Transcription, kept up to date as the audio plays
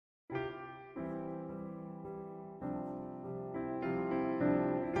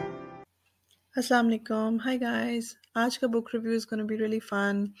Assalam alaikum. Hi guys. आज का book review is going to be really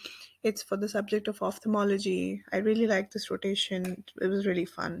fun. It's for the subject of ophthalmology. I really like this rotation. It was really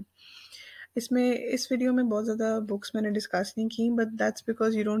fun. इस video में बहुत ज़्यादा books मैंने discuss नहीं की, but that's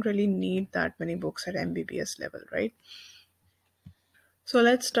because you don't really need that many books at MBBS level, right? So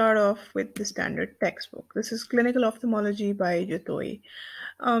let's start off with the standard textbook. This is Clinical Ophthalmology by Jatoi.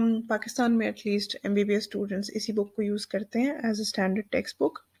 Pakistan में at least MBBS students इसी book को use करते हैं as a standard text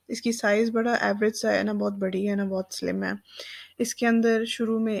book. इसकी size बड़ा average सा है, ना बहुत बड़ी है ना बहुत स्लिम है। इसके अंदर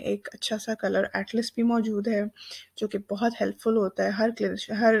शुरू में एक अच्छा सा कलर एटलस भी मौजूद है जो कि बहुत हेल्पफुल होता है।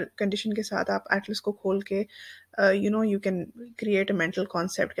 हर कंडीशन के साथ आप एटलस को खोल के you can create a mental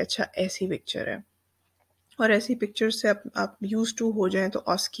concept कि अच्छा ऐसी पिक्चर है, और ऐसी पिक्चर से आप यूज टू हो जाएं तो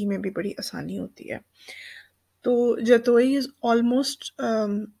ऑस्की में भी बड़ी आसानी होती है। तो Jatoi is almost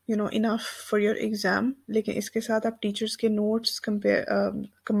enough for your exam, लेकिन इसके साथ आप टीचर्स के नोट्स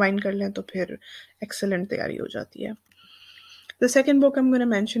कंबाइन कर लें तो फिर एक्सेलेंट तैयारी हो जाती है। The second book I am gonna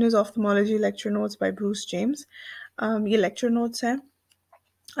mention is ophthalmology lecture notes bye Bruce James. ये लेक्चर नोट्स हैं।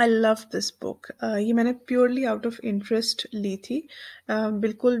 I love this book. ये मैंने प्योरली आउट ऑफ इंटरेस्ट ली थी।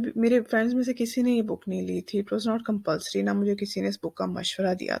 बिल्कुल मेरे फ्रेंड्स में से किसी ने ये बुक नहीं ली थी। इट वॉज नॉट कंपल्सरी, ना मुझे किसी ने इस बुक का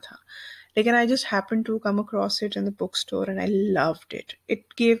मशवरा दिया था, लेकिन I just happen to come across it in the book store and I loved it. It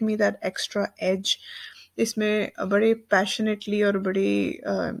gave me that extra as. इसमें बड़े पैशनेटली और बड़ी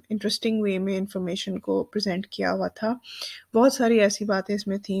इंटरेस्टिंग वे में इंफॉर्मेशन को प्रेजेंट किया हुआ था। बहुत सारी ऐसी बातें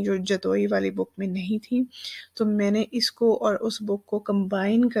इसमें थी जो जतोई वाली बुक में नहीं थी, तो मैंने इसको और उस बुक को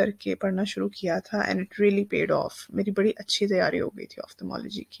कंबाइन करके पढ़ना शुरू किया था and it really paid of. मेरी बड़ी अच्छी तैयारी हो गई थी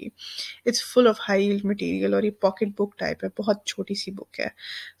ऑफ्थल्मोलॉजी की। It's full of high yield material और ये पॉकेट बुक टाइप है, बहुत छोटी सी बुक है।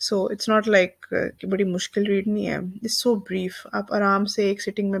 सो इट्स नॉट लाइक कि बड़ी मुश्किल रीड नहीं है। इट्स सो ब्रीफ, आप आराम से एक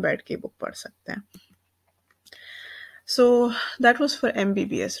सिटिंग में बैठ के बुक पढ़ सकते हैं। So that was for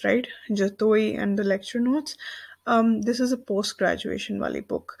MBBS, right? Jatoi and the lecture notes. This is a post-graduation wali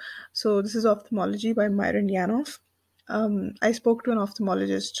book. So this is Ophthalmology by Myron Yanov. I spoke to an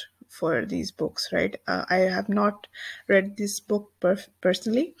ophthalmologist for these books, right? I have not read this book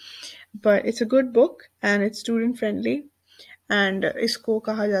personally, but it's a good book and it's student-friendly. And इसको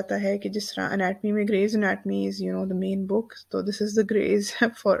कहा जाता है कि जिस तरह anatomy में Gray's Anatomy is, the main book. So this is the Gray's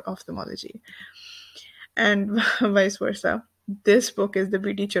for ophthalmology. And vice versa. This book is the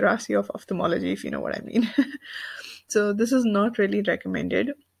BD Churasi of ophthalmology, if you know what I mean. So this is not really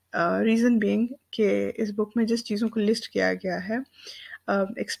recommended. Reason being कि इस book में जिस चीज़ों को list किया गया है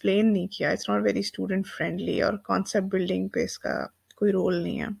explain नहीं किया। It's not very student friendly और concept building पे इसका कोई role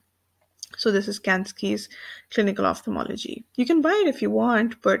नहीं है. So this is Kansky's Clinical Ophthalmology. You can buy it if you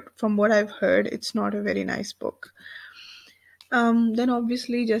want, but from what I've heard, it's not a very nice book. Then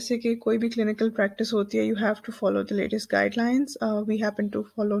obviously जैसे कि कोई भी clinical practice होती है, you have to follow the latest guidelines. We happen to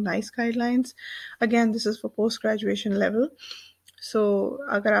follow NICE guidelines. Again, this is for post-graduation level. So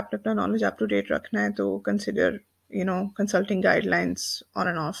अगर आपने अपना knowledge up to date रखना है तो consider, consulting guidelines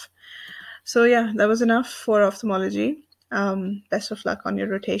on and off. So yeah, that was enough for ophthalmology. Best of luck on your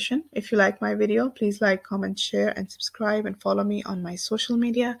rotation. If you like my video, please like, comment, share, and subscribe, and follow me on my social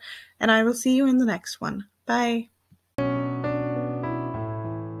media. And I will see you in the next one. Bye.